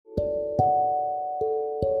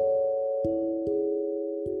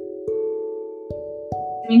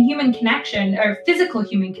mean, human connection or physical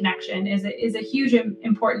human connection is a huge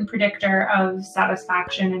important predictor of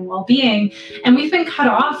satisfaction and well-being. And we've been cut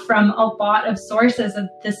off from a lot of sources of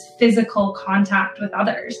this physical contact with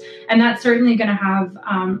others. And that's certainly going to have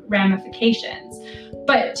ramifications.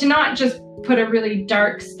 But to not just put a really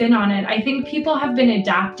dark spin on it, I think people have been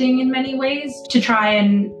adapting in many ways to try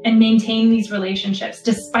and maintain these relationships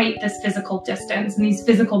despite this physical distance and these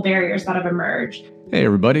physical barriers that have emerged. Hey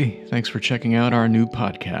everybody, thanks for checking out our new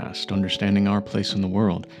podcast, Understanding Our Place in the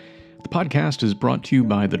World. The podcast is brought to you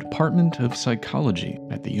by the Department of Psychology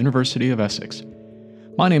at the University of Essex.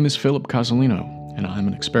 My name is Philip Cozzolino, and I'm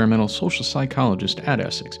an experimental social psychologist at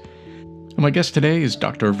Essex. And my guest today is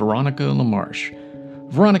Dr. Veronica Lamarche.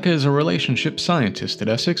 Veronica is a relationship scientist at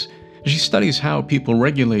Essex. She studies how people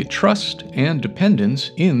regulate trust and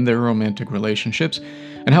dependence in their romantic relationships,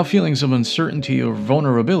 and how feelings of uncertainty or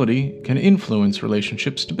vulnerability can influence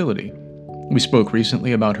relationship stability. We spoke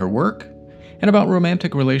recently about her work, and about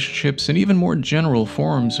romantic relationships and even more general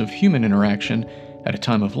forms of human interaction at a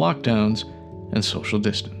time of lockdowns and social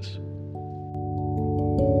distance.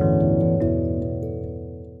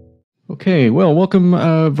 Okay, well, welcome,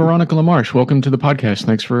 Veronica Lamarche. Welcome to the podcast.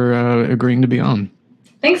 Thanks for agreeing to be on.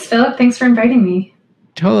 Thanks, Philip. Thanks for inviting me.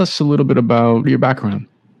 Tell us a little bit about your background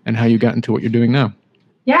and how you got into what you're doing now.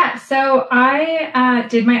 Yeah, so I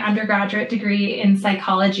did my undergraduate degree in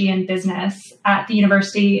psychology and business at the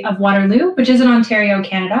University of Waterloo, which is in Ontario,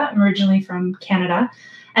 Canada. I'm originally from Canada.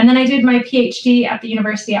 And then I did my PhD at the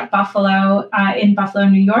University at Buffalo, in Buffalo,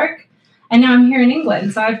 New York. And now I'm here in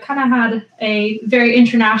England. So I've kind of had a very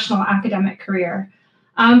international academic career.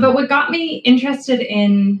 But what got me interested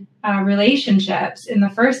in relationships in the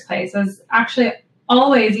first place was actually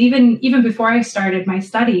always, even before I started my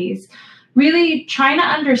studies, really trying to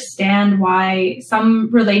understand why some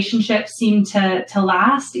relationships seem to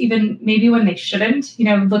last, even maybe when they shouldn't,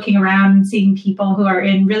 looking around and seeing people who are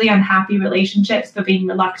in really unhappy relationships, but being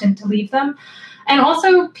reluctant to leave them. And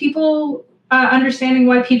also people understanding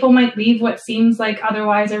why people might leave what seems like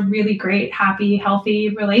otherwise a really great, happy, healthy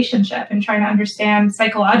relationship, and trying to understand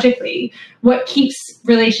psychologically what keeps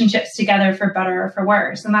relationships together for better or for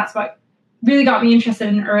worse. And that's what really got me interested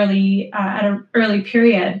in at an early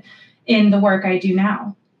period in the work I do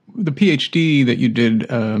now. The PhD that you did,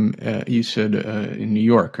 you said in New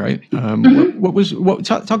York, right?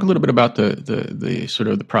 Talk a little bit about the sort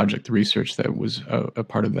of the project, the research that was a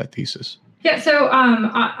part of that thesis. Yeah, so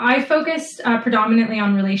I focused predominantly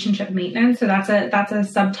on relationship maintenance. So that's a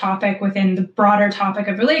subtopic within the broader topic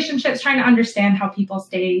of relationships, trying to understand how people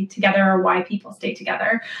stay together or why people stay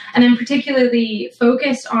together. And then particularly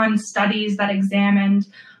focused on studies that examined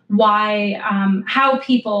how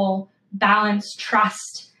people balance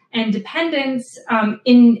trust and dependence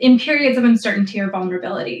in periods of uncertainty or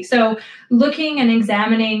vulnerability. So looking and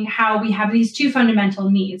examining how we have these two fundamental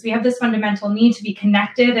needs. We have this fundamental need to be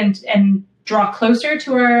connected and draw closer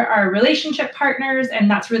to our relationship partners, and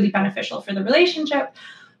that's really beneficial for the relationship.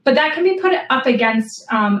 But that can be put up against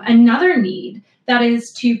another need, that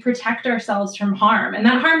is to protect ourselves from harm. And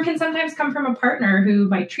that harm can sometimes come from a partner who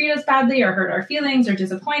might treat us badly or hurt our feelings or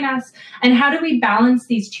disappoint us. And how do we balance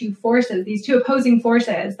these two forces, these two opposing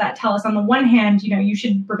forces that tell us on the one hand, you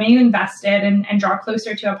should remain invested and draw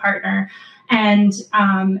closer to a partner, and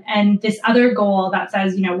this other goal that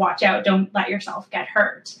says, watch out, don't let yourself get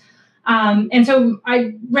hurt. And so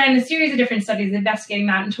I ran a series of different studies investigating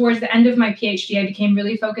that. And towards the end of my PhD, I became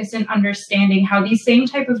really focused in understanding how these same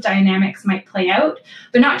type of dynamics might play out,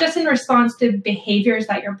 but not just in response to behaviors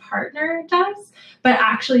that your partner does, but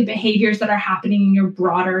actually behaviors that are happening in your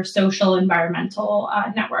broader social environmental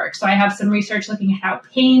network. So I have some research looking at how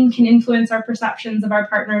pain can influence our perceptions of our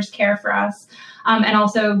partner's care for us, and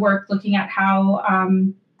also work looking at how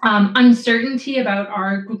uncertainty about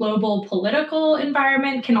our global political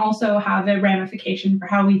environment can also have a ramification for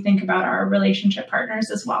how we think about our relationship partners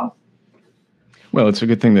as well. Well, it's a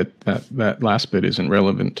good thing that last bit isn't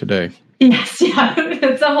relevant today. Yes, yeah.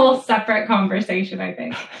 It's a whole separate conversation, I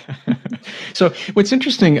think. So what's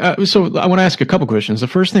interesting, so I want to ask a couple questions. The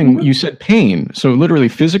first thing, you said pain. So literally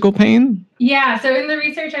physical pain? Yeah. So in the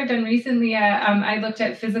research I've done recently, I looked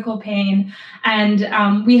at physical pain,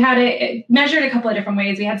 and we had it measured a couple of different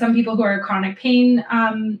ways. We had some people who are chronic pain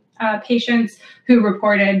patients who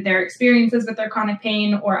reported their experiences with their chronic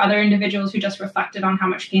pain, or other individuals who just reflected on how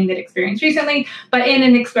much pain they'd experienced recently. But in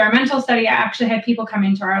an experimental study, I actually had people come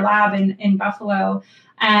into our lab in Buffalo,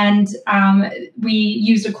 and we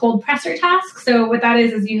used a cold presser task. So what that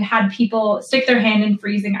is you had people stick their hand in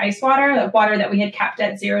freezing ice water, the water that we had kept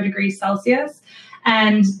at 0 degrees Celsius,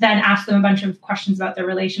 and then ask them a bunch of questions about their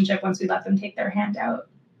relationship once we let them take their hand out.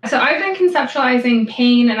 So I've been conceptualizing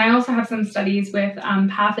pain, and I also have some studies with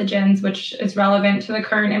pathogens, which is relevant to the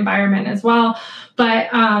current environment as well. But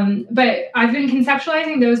I've been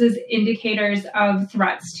conceptualizing those as indicators of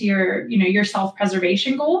threats to your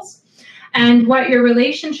self-preservation goals. And what your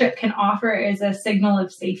relationship can offer is a signal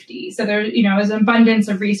of safety. So there, is an abundance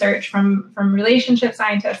of research from relationship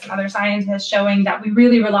scientists and other scientists showing that we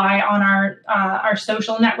really rely on our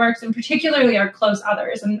social networks, and particularly our close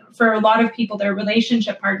others. And for a lot of people, their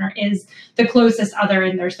relationship partner is the closest other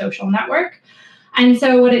in their social network. And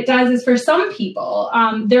so what it does is, for some people,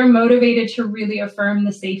 they're motivated to really affirm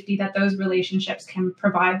the safety that those relationships can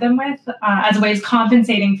provide them with as a way of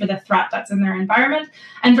compensating for the threat that's in their environment.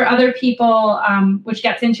 And for other people, which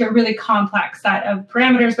gets into a really complex set of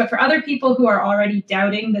parameters, but for other people who are already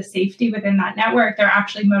doubting the safety within that network, they're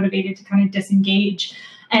actually motivated to kind of disengage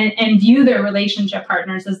and view their relationship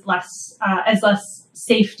partners as less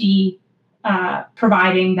safety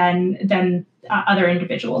providing than other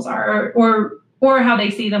individuals are, or how they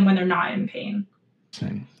see them when they're not in pain.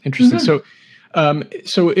 Interesting. Mm-hmm.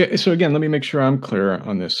 So again, let me make sure I'm clear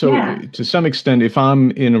on this. So to some extent, if I'm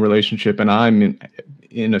in a relationship and I'm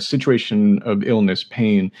in a situation of illness,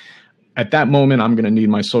 pain, at that moment, I'm going to need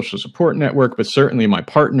my social support network, but certainly my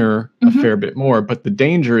partner a fair bit more. But the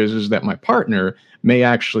danger is that my partner may,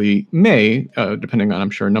 depending on, I'm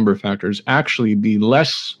sure, a number of factors, actually be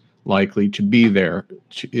less likely to be there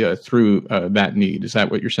through that need. Is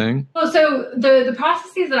that what you're saying? Well, so the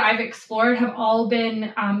processes that I've explored have all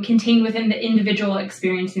been contained within the individual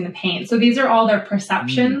experiencing the pain. So these are all their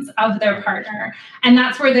perceptions of their partner. And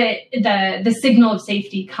that's where the signal of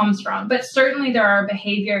safety comes from. But certainly there are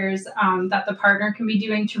behaviors that the partner can be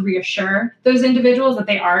doing to reassure those individuals that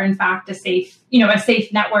they are, in fact, a safe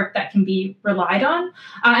network that can be relied on.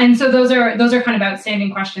 And so those are kind of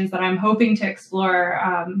outstanding questions that I'm hoping to explore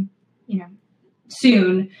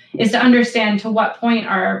soon, is to understand to what point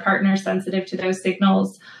are our partners sensitive to those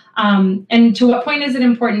signals, and to what point is it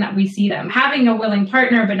important that we see them. Having a willing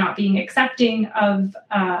partner but not being accepting of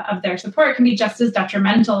their support can be just as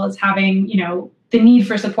detrimental as having the need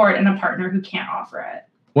for support and a partner who can't offer it.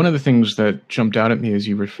 One of the things that jumped out at me is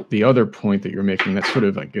the other point that you're making, that's sort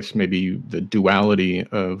of, I guess, maybe the duality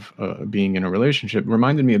of being in a relationship,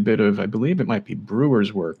 reminded me a bit of, I believe it might be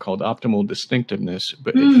Brewer's work called Optimal Distinctiveness,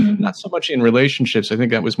 but not so much in relationships. I think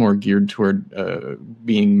that was more geared toward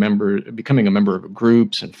becoming a member of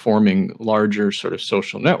groups and forming larger sort of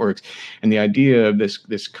social networks. And the idea of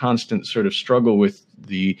this constant sort of struggle with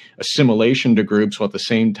the assimilation to groups while at the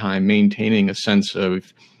same time maintaining a sense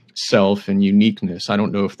of self and uniqueness. I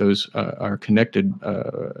don't know if those are connected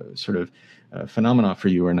phenomena for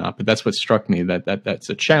you or not, but that's what struck me, that's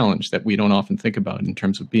a challenge that we don't often think about in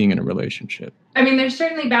terms of being in a relationship. I mean, there's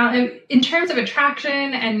certainly in terms of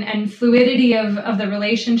attraction and fluidity of the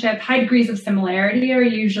relationship, high degrees of similarity are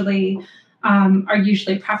usually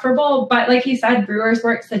preferable. But like you said, Brewer's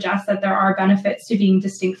work suggests that there are benefits to being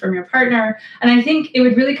distinct from your partner. And I think it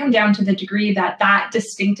would really come down to the degree that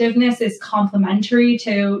distinctiveness is complementary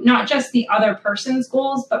to not just the other person's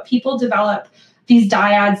goals, but people develop these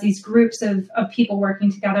dyads, these groups of people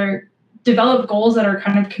working together, develop goals that are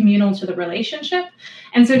kind of communal to the relationship.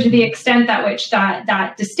 And so to the extent that which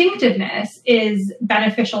that distinctiveness is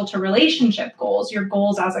beneficial to relationship goals, your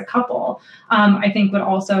goals as a couple, I think would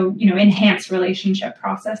also, enhance relationship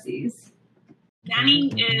processes.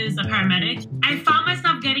 Danny is a paramedic. I found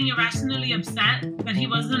myself getting irrationally upset that he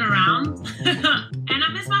wasn't around. And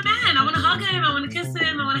I miss my man. I want to hug him. I want to kiss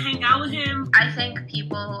him. I want to hang out with him. I think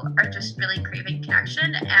people are just really craving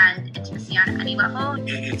connection and intimacy on any level.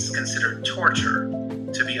 It's considered torture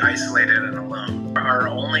to be isolated and alone. Our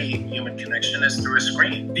only human connection is through a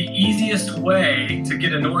screen. The easiest way to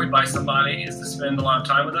get annoyed by somebody is to spend a lot of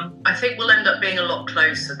time with them. I think we'll end up being a lot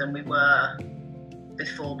closer than we were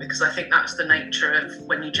before, because I think that's the nature of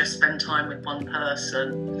when you just spend time with one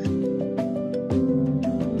person.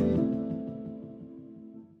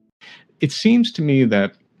 It seems to me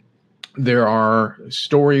that there are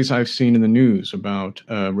stories I've seen in the news about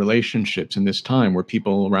relationships in this time where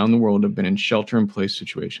people around the world have been in shelter-in-place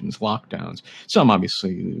situations, lockdowns. Some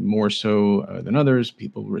obviously more so than others.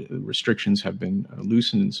 Restrictions have been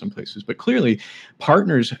loosened in some places. But clearly,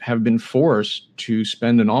 partners have been forced to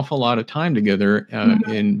spend an awful lot of time together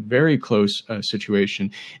in very close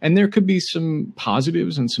situation. And there could be some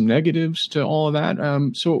positives and some negatives to all of that.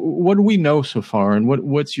 So what do we know so far? And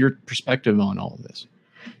what's your perspective on all of this?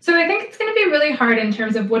 So I think it's going to be really hard in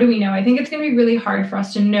terms of what do we know? I think it's going to be really hard for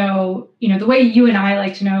us to know, the way you and I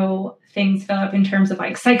like to know things, Philip, in terms of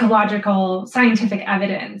like psychological, scientific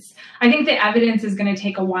evidence. I think the evidence is going to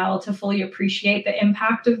take a while to fully appreciate the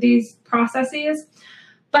impact of these processes.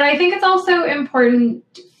 But I think it's also important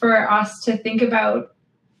for us to think about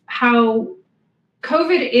how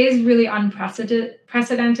COVID is really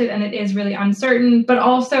unprecedented and it is really uncertain, but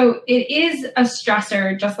also it is a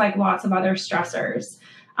stressor, just like lots of other stressors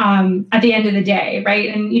at the end of the day, right?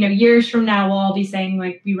 And, years from now, we'll all be saying,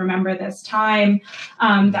 like, we remember this time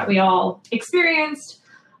that we all experienced.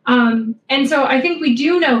 And so I think we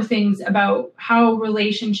do know things about how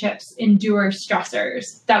relationships endure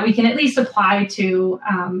stressors that we can at least apply to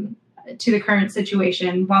the current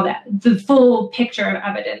situation, while the full picture of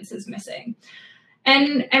evidence is missing.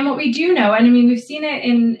 And what we do know, and I mean, we've seen it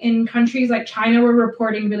in countries like China, we're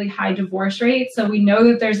reporting really high divorce rates. So we know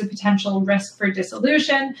that there's a potential risk for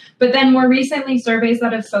dissolution. But then more recently, surveys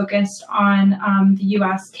that have focused on the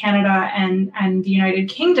US, Canada, and the United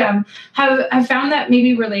Kingdom have found that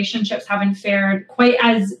maybe relationships haven't fared quite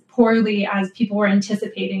as poorly as people were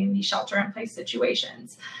anticipating in these shelter-in-place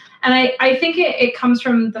situations. And I think it comes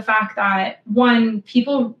from the fact that, one,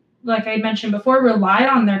 people, like I mentioned before, rely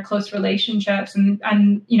on their close relationships and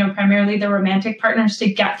primarily their romantic partners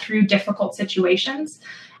to get through difficult situations.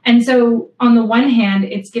 And so on the one hand,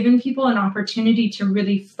 it's given people an opportunity to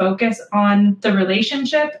really focus on the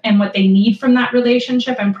relationship and what they need from that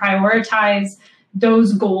relationship and prioritize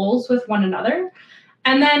those goals with one another.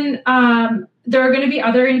 And then there are going to be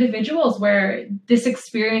other individuals where this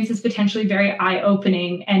experience is potentially very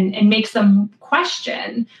eye-opening and makes them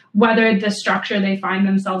question whether the structure they find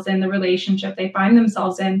themselves in, the relationship they find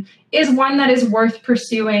themselves in, is one that is worth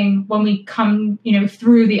pursuing when we come,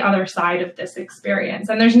 through the other side of this experience.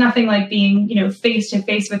 And there's nothing like being, face to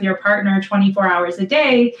face with your partner 24 hours a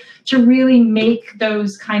day to really make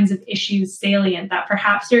those kinds of issues salient that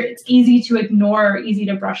perhaps it's easy to ignore, easy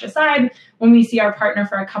to brush aside when we see our partner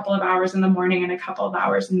for a couple of hours in the morning and a couple of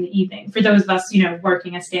hours in the evening. For those of us,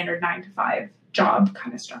 working a standard 9-to-5 job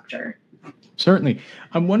kind of structure. Certainly.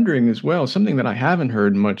 I'm wondering as well, something that I haven't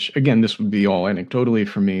heard much, again, this would be all anecdotally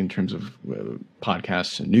for me in terms of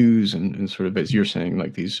podcasts and news and sort of, as you're saying,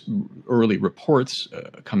 like these early reports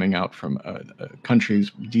coming out from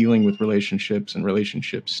countries dealing with relationships and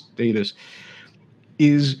relationship status,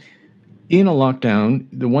 is in a lockdown,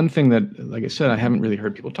 the one thing that, like I said, I haven't really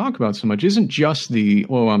heard people talk about so much isn't just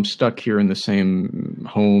I'm stuck here in the same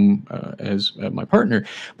home as my partner,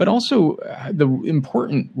 but also the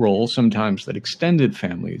important role sometimes that extended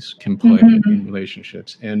families can play in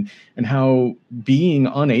relationships, and how being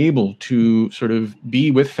unable to sort of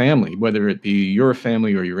be with family, whether it be your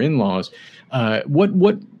family or your in-laws,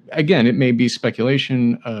 what again, it may be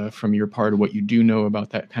speculation from your part of what you do know about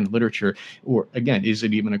that kind of literature, or again, is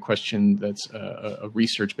it even a question that's a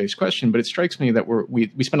research-based question? But it strikes me that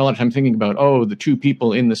we spend a lot of time thinking about, the two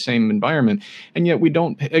people in the same environment, and yet we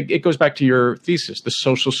don't. It goes back to your thesis, the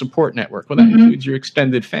social support network. Well, that includes your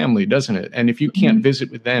extended family, doesn't it? And if you can't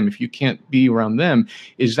visit with them, if you can't be around them,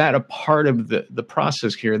 is that a part of the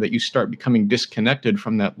process here that you start becoming disconnected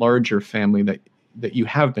from that larger family that you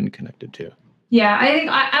have been connected to?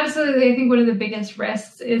 Yeah, absolutely. I think one of the biggest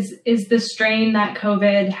risks is the strain that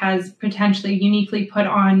COVID has potentially uniquely put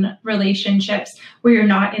on relationships where you're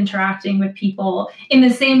not interacting with people in the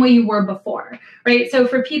same way you were before, right? So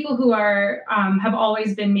for people who are have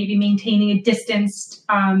always been maybe maintaining a distanced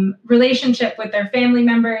relationship with their family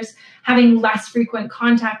members, having less frequent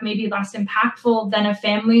contact may be less impactful than a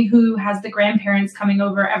family who has the grandparents coming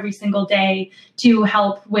over every single day to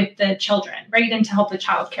help with the children, right? And to help with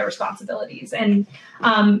childcare responsibilities. And,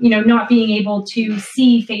 not being able to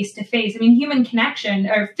see face to face. I mean, human connection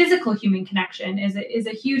or physical human connection is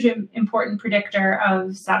a huge important predictor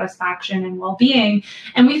of satisfaction and well-being.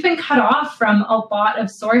 And we've been cut off from a lot of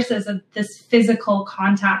sources of this physical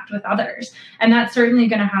contact with others. And that's certainly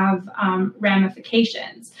going to have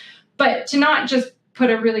ramifications. But to not just put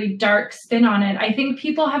a really dark spin on it, I think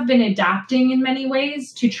people have been adapting in many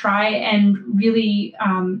ways to try and really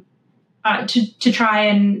to try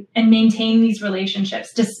and maintain these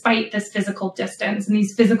relationships despite this physical distance and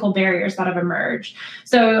these physical barriers that have emerged.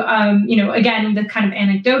 So, again, the kind of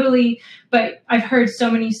anecdotally, but I've heard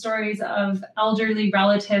so many stories of elderly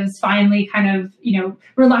relatives finally kind of,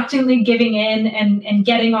 reluctantly giving in and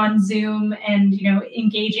getting on Zoom and,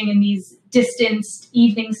 engaging in these distanced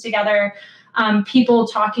evenings together. People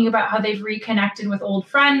talking about how they've reconnected with old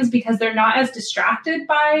friends because they're not as distracted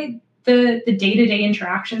by the day-to-day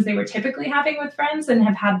interactions they were typically having with friends and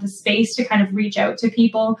have had the space to kind of reach out to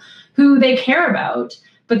people who they care about.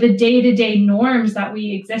 But the day-to-day norms that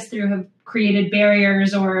we exist through have created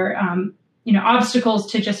barriers or,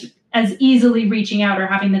 obstacles to just as easily reaching out or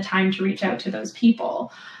having the time to reach out to those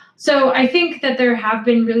people. So I think that there have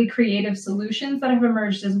been really creative solutions that have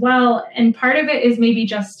emerged as well. And part of it is maybe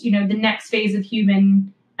just, the next phase of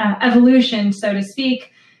human evolution, so to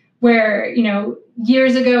speak, where,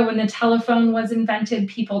 years ago when the telephone was invented,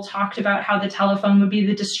 people talked about how the telephone would be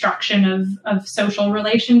the destruction of social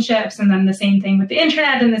relationships. And then the same thing with the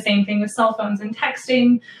internet and the same thing with cell phones and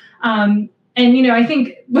texting. And, I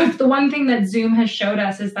think the one thing that Zoom has showed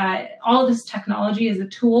us is that all this technology is a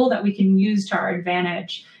tool that we can use to our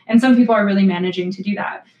advantage. And some people are really managing to do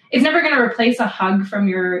that. It's never going to replace a hug from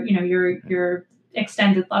your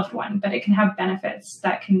extended loved one, but it can have benefits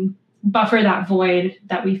that can buffer that void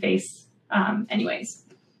that we face anyways.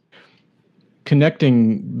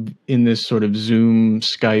 Connecting in this sort of Zoom,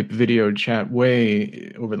 Skype, video chat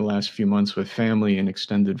way over the last few months with family and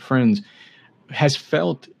extended friends has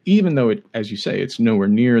felt, even though it, as you say, it's nowhere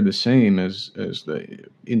near the same as the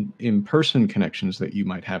in-person connections that you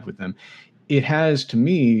might have with them, it has, to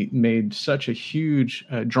me, made such a huge,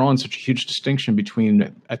 drawn such a huge distinction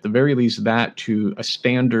between, at the very least, that to a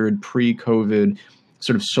standard pre-COVID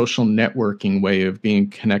sort of social networking way of being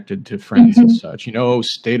connected to friends and such,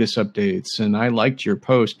 status updates, and I liked your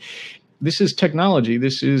post. This is technology.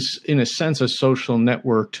 This is, in a sense, a social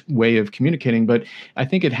networked way of communicating, but I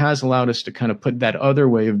think it has allowed us to kind of put that other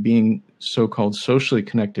way of being so-called socially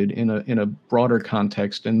connected in a broader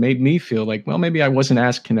context, and made me feel like, well, maybe I wasn't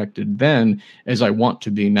as connected then as I want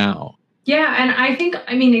to be now. Yeah, and I think,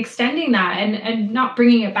 extending that and not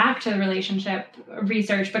bringing it back to the relationship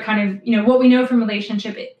research, but kind of, what we know from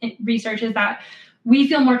relationship research is that we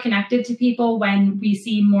feel more connected to people when we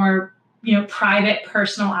see more private,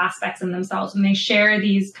 personal aspects in themselves, when they share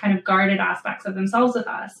these kind of guarded aspects of themselves with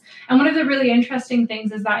us. And one of the really interesting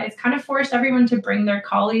things is that it's kind of forced everyone to bring their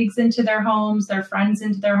colleagues into their homes, their friends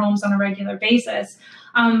into their homes on a regular basis.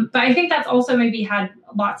 But I think that's also maybe had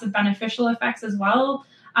lots of beneficial effects as well.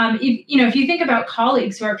 If you think about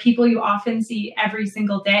colleagues who are people you often see every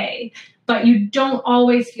single day, but you don't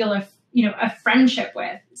always feel a friendship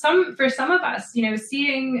with. For some of us,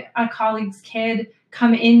 seeing a colleague's kid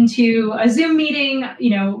come into a Zoom meeting,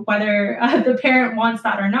 whether the parent wants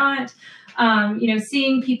that or not,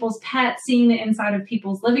 seeing people's pets, seeing the inside of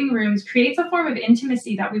people's living rooms creates a form of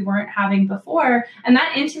intimacy that we weren't having before. And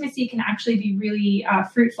that intimacy can actually be really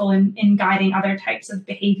fruitful in guiding other types of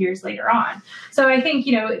behaviors later on. So I think,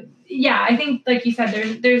 I think, like you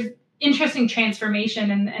said, there's interesting transformation,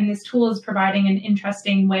 and this tool is providing an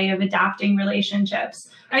interesting way of adapting relationships.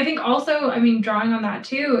 I think also, drawing on that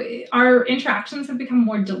too, our interactions have become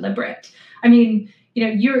more deliberate.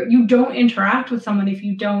 You don't interact with someone if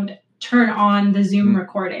you don't turn on the Zoom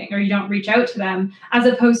recording or you don't reach out to them, as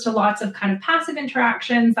opposed to lots of kind of passive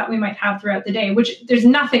interactions that we might have throughout the day, which there's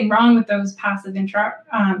nothing wrong with those passive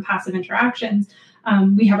interactions.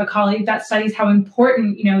 We have a colleague that studies how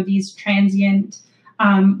important, these transient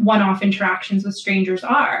one-off interactions with strangers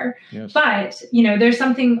are. Yes. But, there's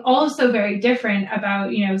something also very different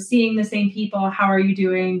about, seeing the same people, how are you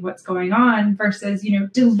doing, what's going on, versus,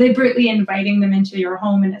 deliberately inviting them into your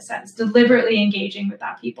home in a sense, deliberately engaging with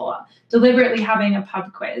that people, deliberately having a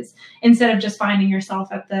pub quiz, instead of just finding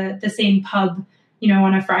yourself at the same pub,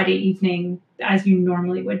 on a Friday evening as you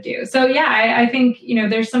normally would do. So yeah, I think,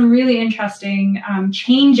 there's some really interesting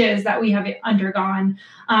changes that we have undergone.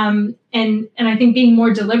 And I think being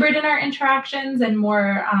more deliberate in our interactions and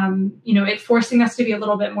more, it forcing us to be a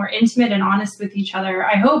little bit more intimate and honest with each other,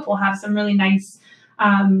 I hope will have some really nice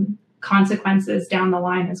consequences down the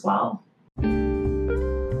line as well.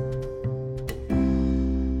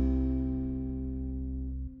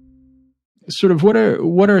 Sort of what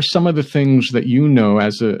are some of the things that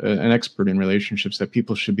as an expert in relationships that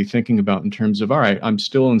people should be thinking about in terms of, all right, I'm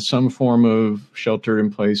still in some form of shelter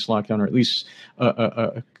in place, lockdown, or at least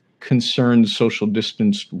a concerned social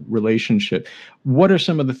distanced relationship. What are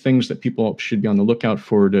some of the things that people should be on the lookout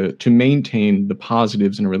for to maintain the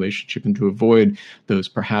positives in a relationship and to avoid those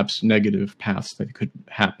perhaps negative paths that could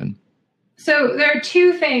happen? So there are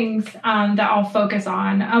two things that I'll focus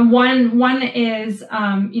on. One is,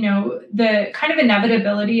 the kind of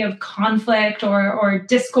inevitability of conflict or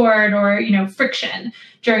discord or, friction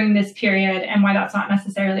during this period, and why that's not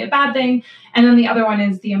necessarily a bad thing. And then the other one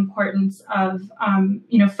is the importance of,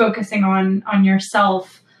 focusing on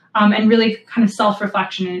yourself and really kind of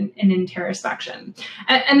self-reflection and introspection.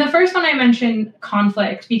 And the first one I mentioned,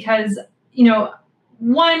 conflict, because,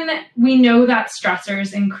 one, we know that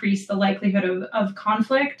stressors increase the likelihood of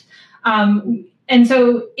conflict. And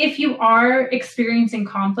so if you are experiencing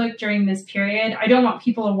conflict during this period, I don't want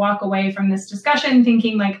people to walk away from this discussion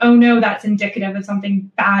thinking like, oh no, that's indicative of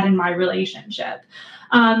something bad in my relationship.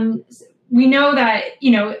 We know that,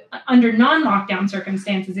 under non-lockdown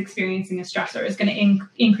circumstances, experiencing a stressor is going to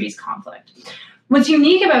increase conflict. What's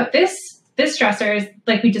unique about this this stressor is,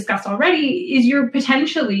 like we discussed already, is you're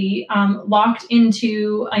potentially locked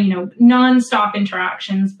into nonstop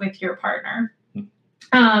interactions with your partner.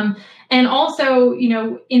 And also,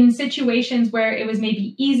 in situations where it was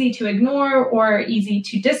maybe easy to ignore or easy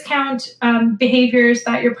to discount behaviors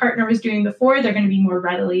that your partner was doing before, they're going to be more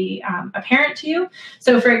readily apparent to you.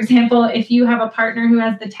 So, for example, if you have a partner who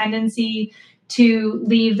has the tendency to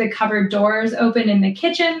leave the cupboard doors open in the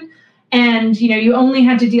kitchen, and you only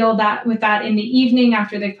had to deal with that in the evening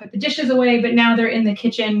after they put the dishes away, but now they're in the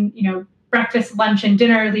kitchen, breakfast, lunch, and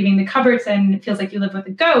dinner, leaving the cupboards, and it feels like you live with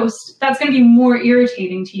a ghost, that's going to be more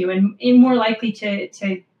irritating to you and more likely to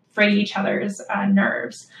fray each other's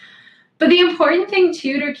nerves. But the important thing,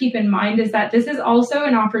 too, to keep in mind is that this is also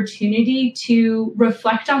an opportunity to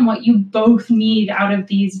reflect on what you both need out of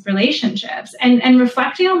these relationships, and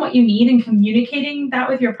reflecting on what you need and communicating that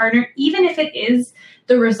with your partner, even if it is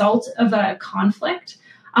the result of a conflict,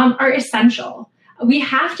 are essential. We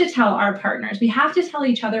have to tell our partners, we have to tell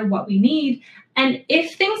each other what we need. And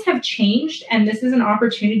if things have changed and this is an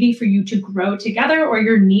opportunity for you to grow together, or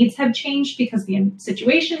your needs have changed because the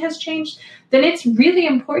situation has changed, then it's really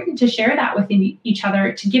important to share that with each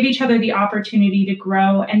other, to give each other the opportunity to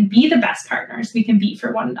grow and be the best partners we can be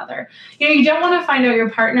for one another. You don't want to find out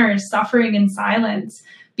your partner is suffering in silence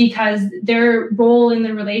because their role in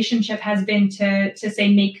the relationship has been to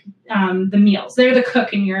say, make the meals. They're the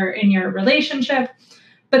cook in your relationship,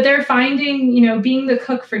 but they're finding, being the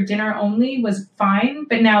cook for dinner only was fine,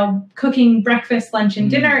 but now cooking breakfast, lunch, and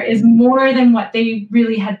dinner is more than what they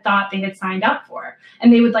really had thought they had signed up for.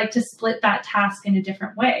 And they would like to split that task in a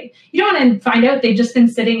different way. You don't want to find out they've just been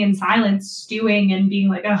sitting in silence, stewing and being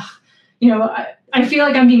like, I feel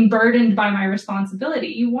like I'm being burdened by my responsibility.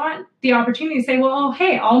 You want the opportunity to say, well,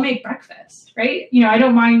 hey, I'll make breakfast, right? I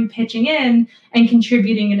don't mind pitching in and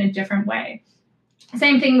contributing in a different way.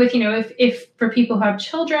 Same thing with, if for people who have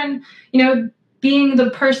children, being the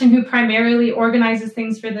person who primarily organizes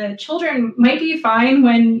things for the children might be fine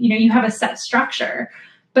when, you have a set structure.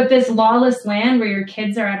 But this lawless land where your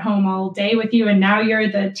kids are at home all day with you, and now you're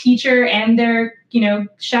the teacher and their,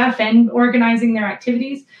 chef and organizing their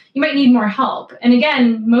activities, you might need more help. And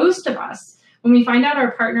again, most of us, when we find out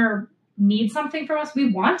our partner needs something from us,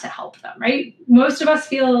 we want to help them, right? Most of us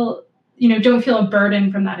don't feel a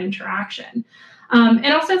burden from that interaction. And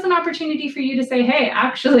also it's an opportunity for you to say, hey,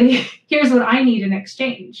 actually, here's what I need in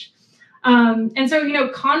exchange. And so,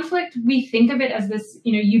 conflict, we think of it as this,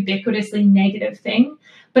 ubiquitously negative thing,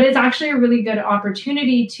 but it's actually a really good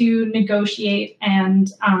opportunity to negotiate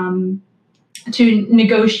and to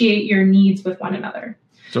negotiate your needs with one another.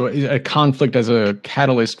 So a conflict as a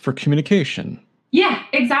catalyst for communication. Yeah,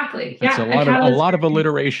 exactly. That's a lot of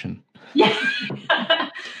alliteration. Yeah.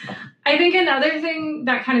 I think another thing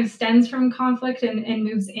that kind of stems from conflict and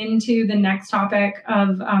moves into the next topic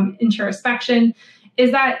of introspection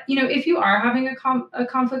is that, if you are having a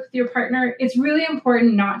conflict with your partner, it's really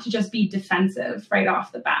important not to just be defensive right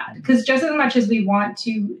off the bat. Because just as much as we want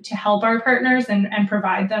to help our partners and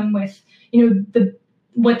provide them with,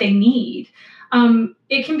 what they need,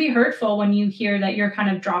 it can be hurtful when you hear that you're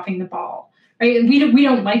kind of dropping the ball. Right? We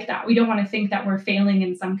don't like that. We don't want to think that we're failing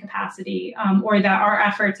in some capacity or that our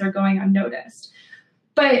efforts are going unnoticed.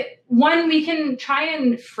 But one, we can try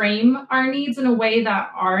and frame our needs in a way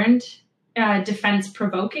that aren't defense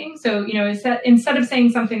provoking. So, instead of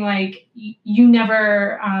saying something like, you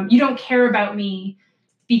don't care about me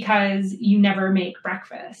because you never make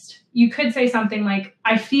breakfast, you could say something like,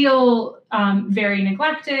 I feel very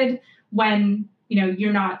neglected when,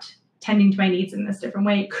 you're not tending to my needs in this different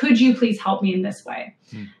way. Could you please help me in this way?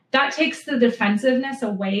 That takes the defensiveness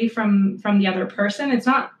away from the other person. It's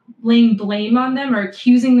not laying blame on them or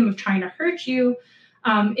accusing them of trying to hurt you.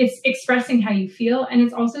 It's expressing how you feel, and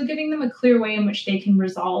it's also giving them a clear way in which they can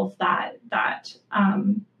resolve that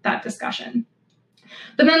discussion.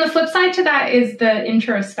 But then the flip side to that is the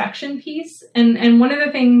introspection piece. And one of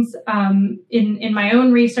the things in my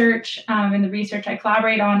own research, in the research I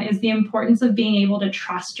collaborate on, is the importance of being able to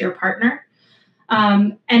trust your partner.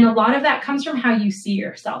 And a lot of that comes from how you see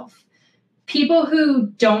yourself. People who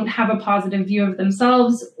don't have a positive view of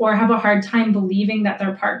themselves or have a hard time believing that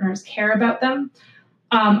their partners care about them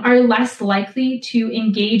are less likely to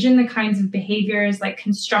engage in the kinds of behaviors like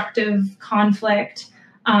constructive conflict,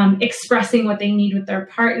 expressing what they need with their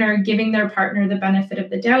partner, giving their partner the benefit of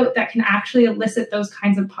the doubt that can actually elicit those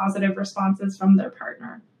kinds of positive responses from their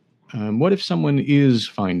partner. What if someone is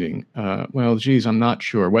finding, I'm not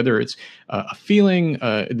sure, whether it's a feeling,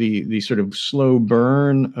 the sort of slow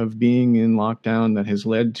burn of being in lockdown that has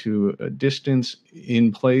led to a distance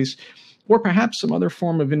in place, or perhaps some other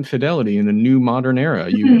form of infidelity in the new modern era.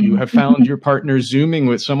 You have found your partner Zooming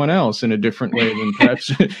with someone else in a different way than perhaps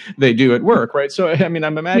they do at work, right? So, I mean,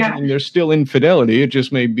 I'm imagining there's still infidelity. It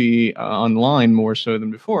just may be online more so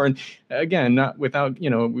than before. And again, not without,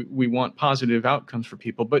 we want positive outcomes for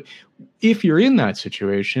people. But if you're in that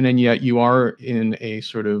situation and yet you are in a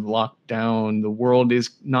sort of lockdown, the world is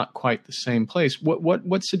not quite the same place,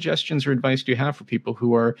 what suggestions or advice do you have for people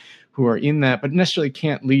who are in that, but necessarily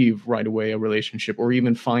can't leave right away a relationship or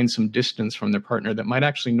even find some distance from their partner that might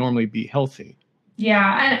actually normally be healthy?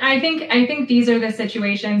 Yeah, and I think these are the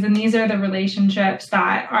situations and these are the relationships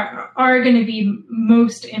that are going to be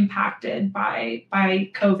most impacted by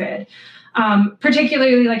COVID.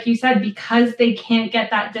 Particularly, like you said, because they can't get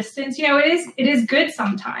that distance. It is good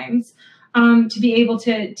sometimes to be able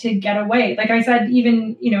to get away. Like I said,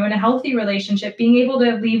 even in a healthy relationship, being able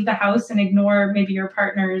to leave the house and ignore maybe your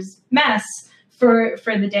partner's mess for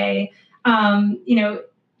the day,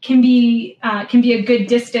 can be a good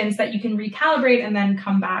distance that you can recalibrate and then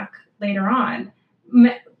come back later on.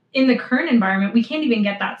 In the current environment, we can't even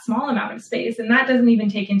get that small amount of space. And that doesn't even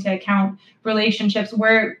take into account relationships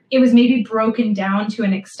where it was maybe broken down to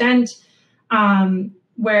an extent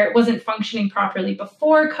where it wasn't functioning properly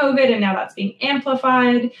before COVID, and now that's being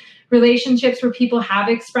amplified. Relationships where people have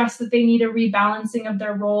expressed that they need a rebalancing of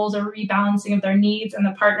their roles or rebalancing of their needs, and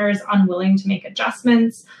the partner is unwilling to make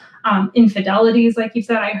adjustments. Infidelities, like you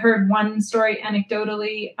said, I heard one story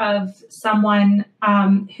anecdotally of someone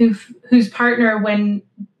whose partner, when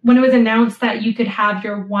it was announced that you could have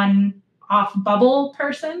your one off bubble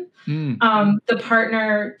person, the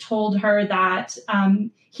partner told her that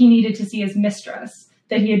he needed to see his mistress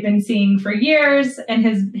that he had been seeing for years, and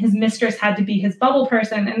his mistress had to be his bubble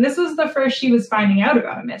person. And this was the first she was finding out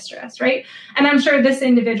about a mistress, right? And I'm sure this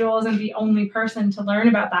individual isn't the only person to learn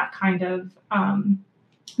about that kind of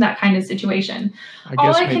situation. I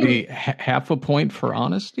guess maybe half a point for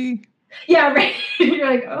honesty. Yeah, right.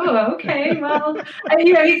 You're like, oh, okay, well,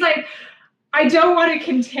 he's like, I don't want to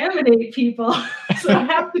contaminate people, so I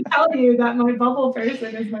have to tell you that my bubble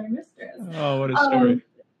person is my mistress. Oh, what a story.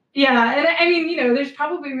 Yeah, and I mean, there's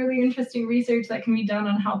probably really interesting research that can be done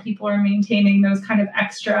on how people are maintaining those kind of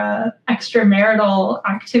extramarital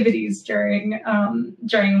activities during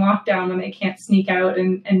lockdown when they can't sneak out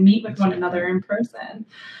and meet with one another in person.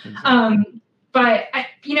 Exactly. But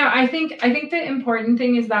I think the important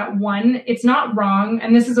thing is that, one, it's not wrong,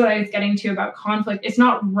 and this is what I was getting to about conflict. It's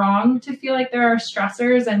not wrong to feel like there are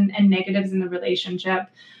stressors and negatives in the relationship.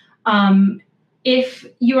 If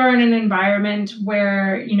you are in an environment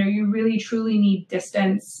where, you really truly need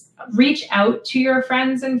distance, reach out to your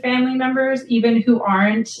friends and family members, even who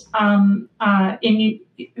aren't in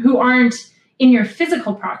your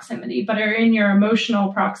physical proximity, but are in your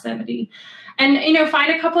emotional proximity. And,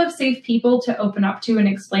 find a couple of safe people to open up to and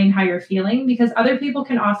explain how you're feeling, because other people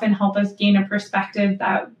can often help us gain a perspective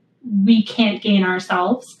that we can't gain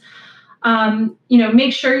ourselves.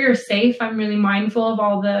 Make sure you're safe. I'm really mindful of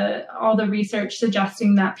all the research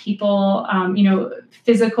suggesting that people,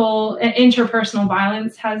 physical interpersonal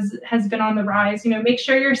violence has been on the rise. Make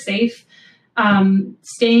sure you're safe.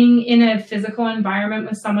 Staying in a physical environment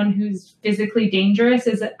with someone who's physically dangerous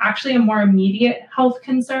is actually a more immediate health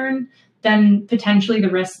concern than potentially the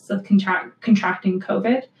risks of contracting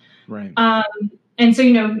COVID. Right. And so,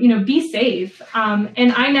 be safe.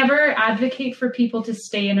 And I never advocate for people to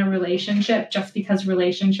stay in a relationship just because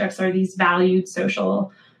relationships are these valued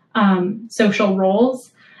social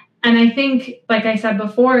roles. And I think, like I said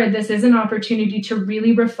before, this is an opportunity to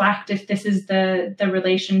really reflect if this is the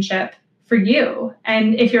relationship for you.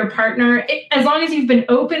 And if your partner, as long as you've been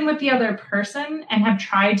open with the other person and have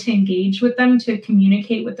tried to engage with them to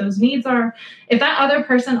communicate what those needs are, if that other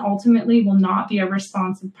person ultimately will not be a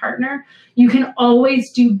responsive partner, you can always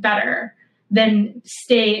do better than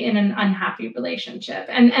stay in an unhappy relationship.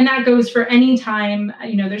 And that goes for any time.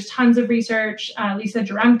 There's tons of research. Lisa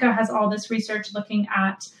Jaremka has all this research looking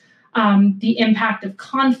at the impact of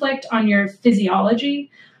conflict on your physiology.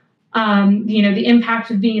 The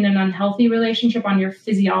impact of being in an unhealthy relationship on your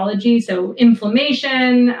physiology. So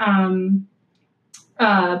inflammation,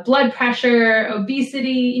 blood pressure,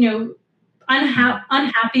 obesity,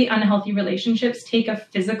 unhappy, unhealthy relationships take a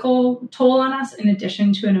physical toll on us in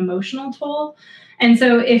addition to an emotional toll. And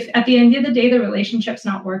so if at the end of the day, the relationship's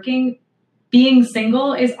not working, being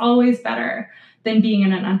single is always better than being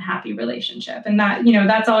in an unhappy relationship. And that,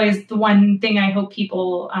 that's always the one thing I hope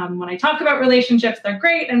people, when I talk about relationships, they're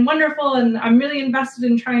great and wonderful, and I'm really invested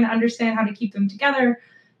in trying to understand how to keep them together.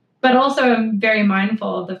 But also I'm very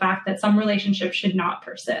mindful of the fact that some relationships should not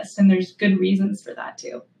persist, and there's good reasons for that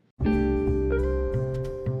too.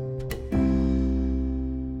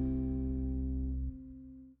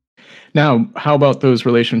 Now, how about those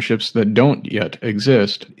relationships that don't yet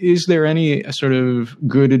exist? Is there any sort of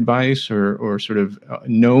good advice or sort of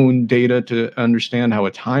known data to understand how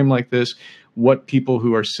a time like this, what people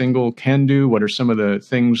who are single can do? What are some of the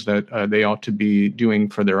things that they ought to be doing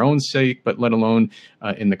for their own sake, but let alone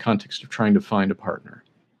in the context of trying to find a partner?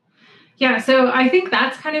 Yeah, so I think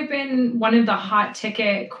that's kind of been one of the hot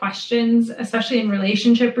ticket questions, especially in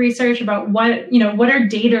relationship research, about what are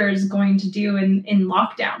daters going to do in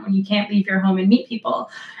lockdown when you can't leave your home and meet people.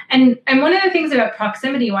 And one of the things about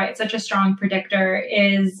proximity, why it's such a strong predictor,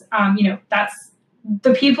 is that's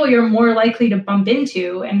the people you're more likely to bump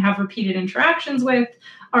into and have repeated interactions with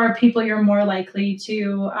are people you're more likely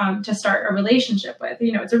to start a relationship with.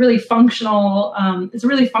 It's a really functional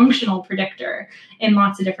predictor in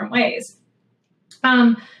lots of different ways.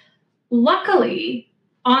 Luckily,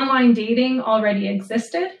 online dating already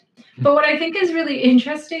existed. But what I think is really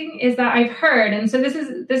interesting is that I've heard, and so this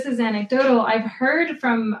is anecdotal, I've heard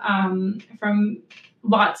from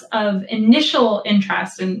lots of initial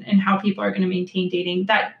interest in how people are going to maintain dating,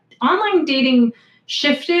 that online dating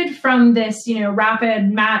shifted from this,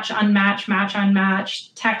 rapid match,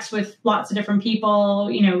 unmatch, text with lots of different people,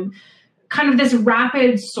 kind of this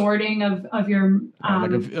rapid sorting of your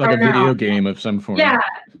like a video game of some form. Yeah,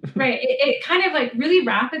 right. It kind of like really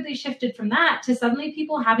rapidly shifted from that to suddenly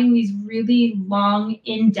people having these really long,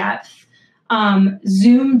 in-depth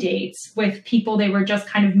Zoom dates with people they were just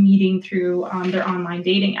kind of meeting through their online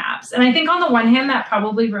dating apps. And I think on the one hand, that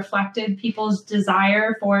probably reflected people's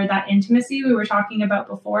desire for that intimacy we were talking about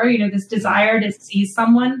before, this desire to see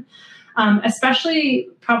someone, especially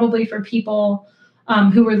probably for people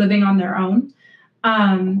who were living on their own.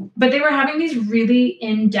 But they were having these really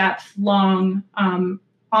in-depth, long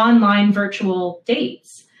online virtual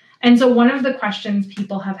dates. And so one of the questions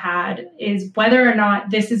people have had is whether or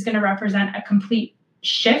not this is going to represent a complete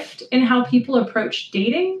shift in how people approach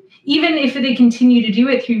dating, even if they continue to do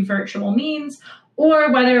it through virtual means,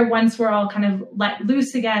 or whether once we're all kind of let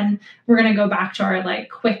loose again, we're going to go back to our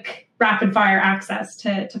like quick rapid fire access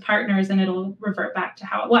to partners and it'll revert back to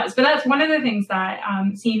how it was. But that's one of the things that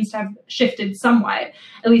seems to have shifted somewhat,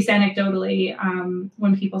 at least anecdotally,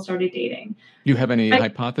 when people started dating. Do you have any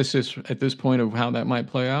hypothesis at this point of how that might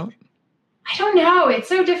play out? I don't know. It's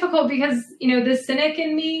so difficult because, the cynic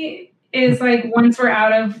in me is like, once we're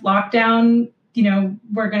out of lockdown,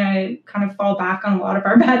 we're going to kind of fall back on a lot of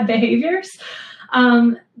our bad behaviors.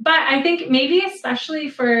 But I think maybe especially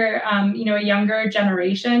for, a younger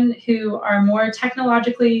generation who are more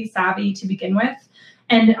technologically savvy to begin with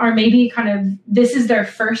and are maybe kind of, this is their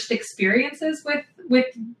first experiences with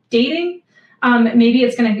dating. Maybe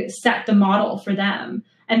it's going to set the model for them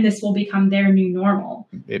and this will become their new normal.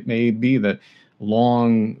 It may be that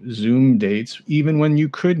long Zoom dates, even when you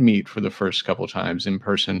could meet for the first couple times in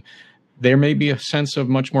person, there may be a sense of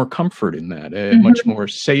much more comfort in that, a much more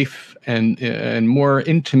safe and more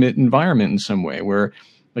intimate environment in some way where,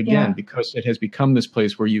 again, because it has become this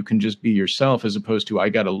place where you can just be yourself as opposed to I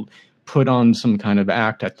got to put on some kind of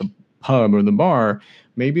act at the pub or the bar,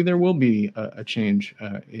 maybe there will be a change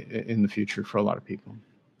in the future for a lot of people.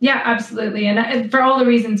 Yeah, absolutely. And for all the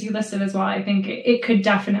reasons you listed as well, I think it could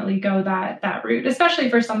definitely go that route,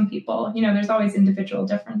 especially for some people. There's always individual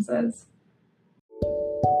differences.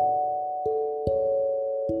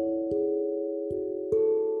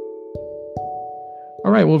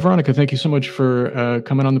 All right. Well, Veronica, thank you so much for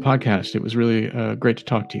coming on the podcast. It was really great to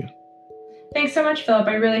talk to you. Thanks so much, Philip.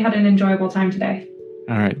 I really had an enjoyable time today.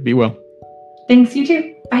 All right. Be well. Thanks. You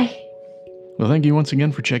too. Bye. Well, thank you once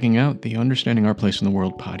again for checking out the Understanding Our Place in the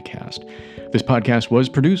World podcast. This podcast was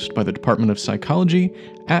produced by the Department of Psychology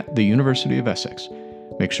at the University of Essex.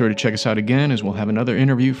 Make sure to check us out again as we'll have another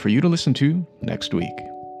interview for you to listen to next week.